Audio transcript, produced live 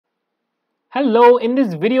Hello, in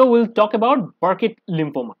this video we'll talk about Burkitt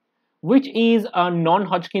lymphoma, which is a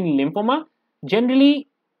non-Hodgkin lymphoma. Generally,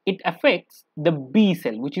 it affects the B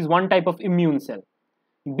cell, which is one type of immune cell.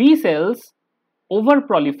 B cells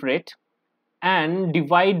overproliferate and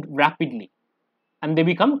divide rapidly, and they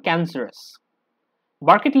become cancerous.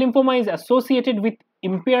 Burkitt lymphoma is associated with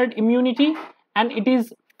impaired immunity, and it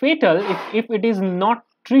is fatal if it is not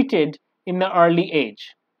treated in the early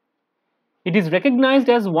age. It is recognized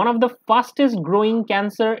as one of the fastest growing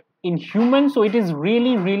cancer in humans, so it is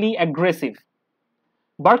really aggressive.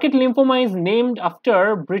 Burkitt lymphoma is named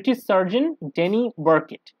after British surgeon Denny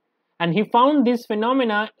Burkitt, and he found this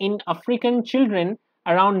phenomena in African children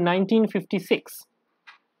around 1956.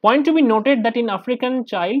 Point to be noted that in African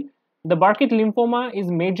child, the Burkitt lymphoma is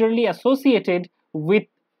majorly associated with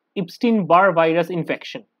Epstein-Barr virus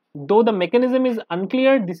infection. Though the mechanism is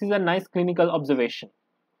unclear, this is a nice clinical observation.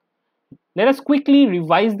 Let us quickly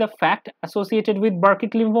revise the fact associated with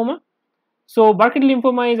Burkitt lymphoma. So, Burkitt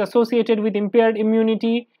lymphoma is associated with impaired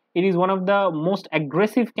immunity. It is one of the most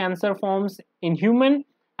aggressive cancer forms in human,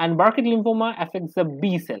 and Burkitt lymphoma affects the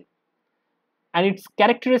B cell. And its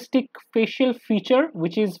characteristic facial feature,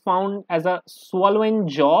 which is found as a swollen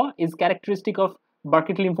jaw, is characteristic of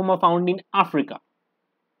Burkitt lymphoma found in Africa.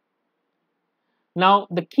 Now,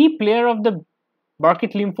 the key player of the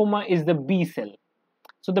Burkitt lymphoma is the B cell.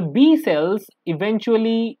 So the B cells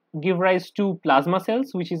eventually give rise to plasma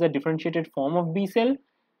cells, which is a differentiated form of B cell,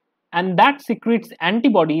 and that secretes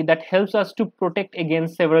antibody that helps us to protect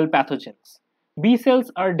against several pathogens. B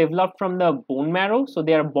cells are developed from the bone marrow, so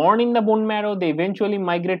they are born in the bone marrow, they eventually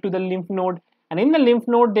migrate to the lymph node, and in the lymph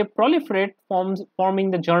node they proliferate,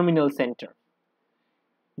 forming the germinal center.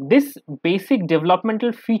 This basic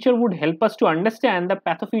developmental feature would help us to understand the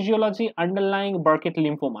pathophysiology underlying Burkitt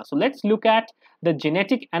lymphoma. So let's look at the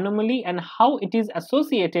genetic anomaly and how it is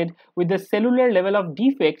associated with the cellular level of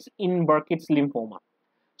defects in Burkitt's lymphoma.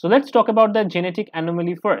 So let's talk about the genetic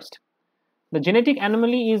anomaly first. The genetic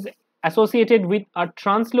anomaly is associated with a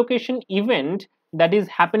translocation event that is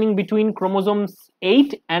happening between chromosome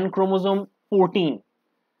 8 and chromosome 14.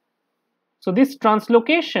 So this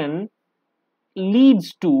translocation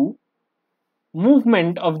leads to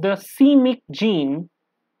movement of the c-MYC gene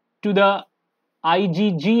to the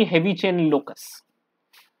IgG heavy chain locus.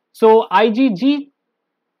 So IgG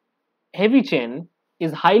heavy chain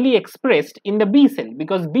is highly expressed in the B cell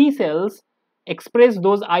because B cells express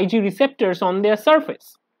those Ig receptors on their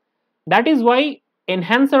surface. That is why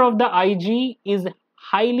enhancer of the Ig is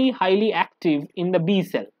highly active in the B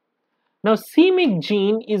cell. Now c-MYC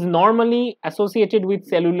gene is normally associated with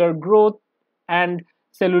cellular growth and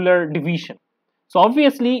cellular division. So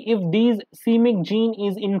obviously if this c-MYC gene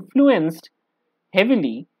is influenced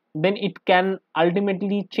heavily, then it can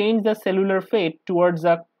ultimately change the cellular fate towards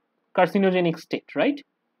a carcinogenic state, right?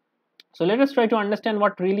 So let us try to understand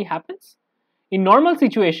what really happens. In normal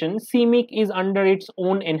situations, c-MYC is under its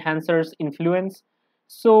own enhancer's influence.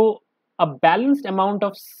 So a balanced amount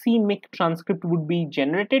of c-MYC transcript would be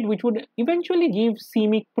generated, which would eventually give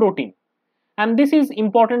c-MYC protein. And this is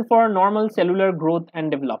important for normal cellular growth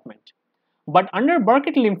and development. But under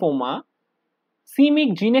Burkitt lymphoma,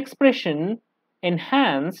 c-MYC gene expression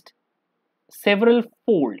enhanced several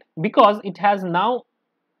fold because it has now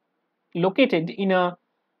located in a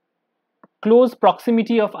close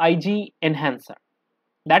proximity of Ig enhancer.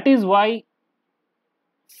 That is why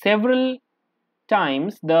several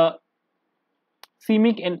times the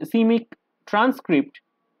c-MYC transcript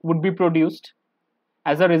would be produced.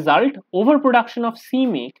 As a result, overproduction of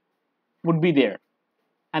c-MYC would be there,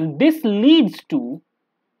 and this leads to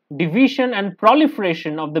division and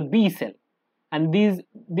proliferation of the B cell, and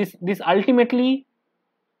this ultimately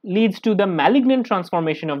leads to the malignant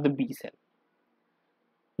transformation of the B cell.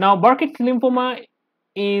 Now, Burkitt lymphoma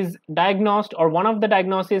is diagnosed, or one of the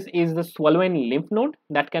diagnoses is the swollen lymph node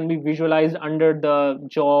that can be visualized under the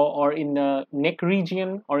jaw or in the neck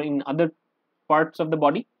region or in other parts of the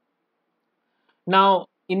body. Now,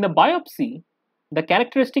 in the biopsy, the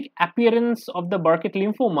characteristic appearance of the Burkitt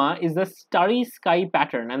lymphoma is the starry sky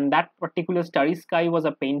pattern, and that particular starry sky was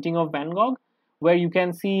a painting of Van Gogh, where you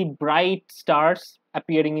can see bright stars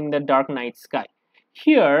appearing in the dark night sky.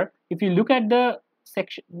 Here, if you look at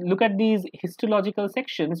these histological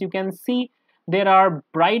sections, you can see there are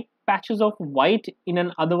bright patches of white in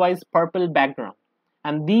an otherwise purple background,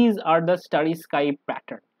 and these are the starry sky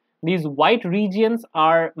pattern. These white regions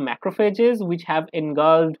are macrophages which have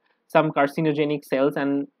engulfed some carcinogenic cells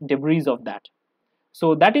and debris of that.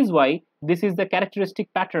 So that is why this is the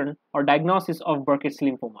characteristic pattern or diagnosis of Burkitt's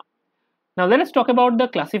lymphoma. Now let us talk about the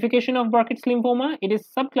classification of Burkitt's lymphoma. It is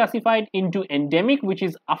subclassified into endemic, which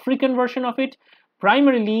is African version of it.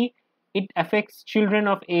 Primarily, it affects children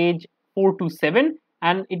of age 4 to 7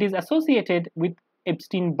 and it is associated with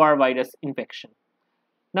Epstein-Barr virus infection.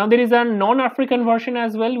 Now there is a non-African version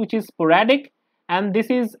as well, which is sporadic, and this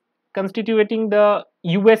is constituting the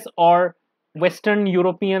US or Western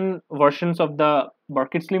European versions of the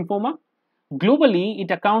Burkitt's lymphoma. Globally, it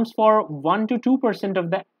accounts for 1 to 2% of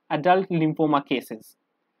the adult lymphoma cases.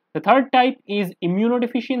 The third type is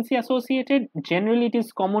immunodeficiency associated. Generally, it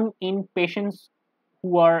is common in patients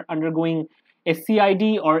who are undergoing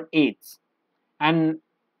SCID or AIDS. And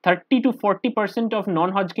 30 to 40% of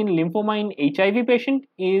non-Hodgkin lymphoma in HIV patient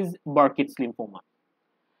is Burkitt's lymphoma.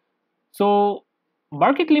 So,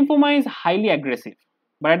 Burkitt lymphoma is highly aggressive,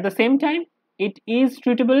 but at the same time, it is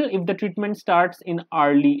treatable if the treatment starts in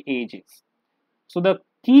early ages. So, the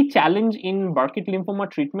key challenge in Burkitt lymphoma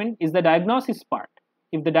treatment is the diagnosis part.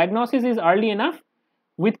 If the diagnosis is early enough,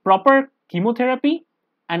 with proper chemotherapy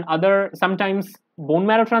and other sometimes bone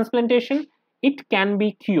marrow transplantation, it can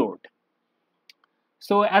be cured.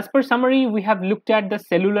 So as per summary, we have looked at the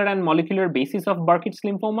cellular and molecular basis of Burkitt's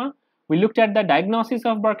lymphoma. We looked at the diagnosis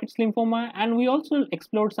of Burkitt's lymphoma, and we also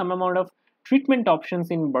explored some amount of treatment options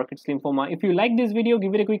in Burkitt's lymphoma. If you like this video,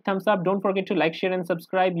 give it a quick thumbs up. Don't forget to like, share and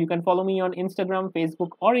subscribe. You can follow me on Instagram, Facebook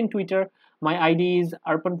or in Twitter. My ID is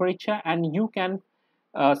Arpan Paricha, and you can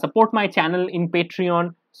support my channel in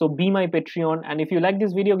Patreon. So be my Patreon, and if you like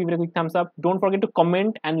this video, give it a quick thumbs up. Don't forget to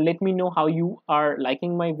comment and let me know how you are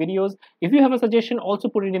liking my videos. If you have a suggestion, also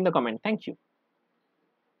put it in the comment. Thank you.